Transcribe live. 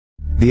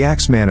The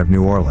Axeman of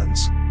New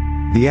Orleans.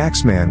 The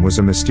Axeman was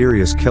a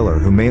mysterious killer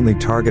who mainly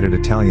targeted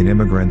Italian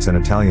immigrants and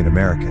Italian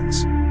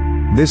Americans.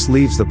 This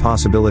leaves the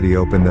possibility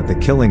open that the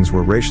killings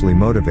were racially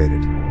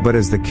motivated, but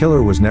as the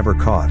killer was never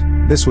caught,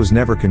 this was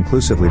never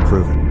conclusively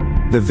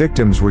proven. The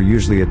victims were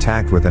usually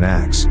attacked with an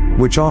axe,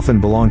 which often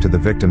belonged to the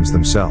victims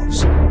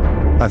themselves.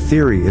 A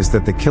theory is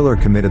that the killer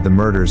committed the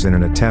murders in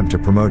an attempt to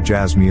promote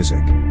jazz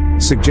music,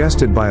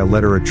 suggested by a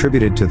letter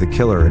attributed to the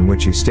killer in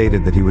which he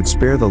stated that he would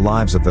spare the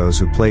lives of those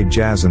who played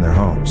jazz in their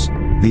homes.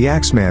 The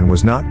Axeman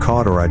was not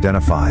caught or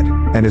identified,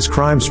 and his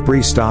crime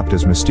spree stopped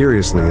as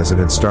mysteriously as it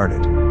had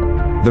started.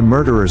 The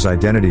murderer's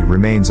identity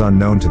remains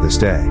unknown to this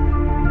day.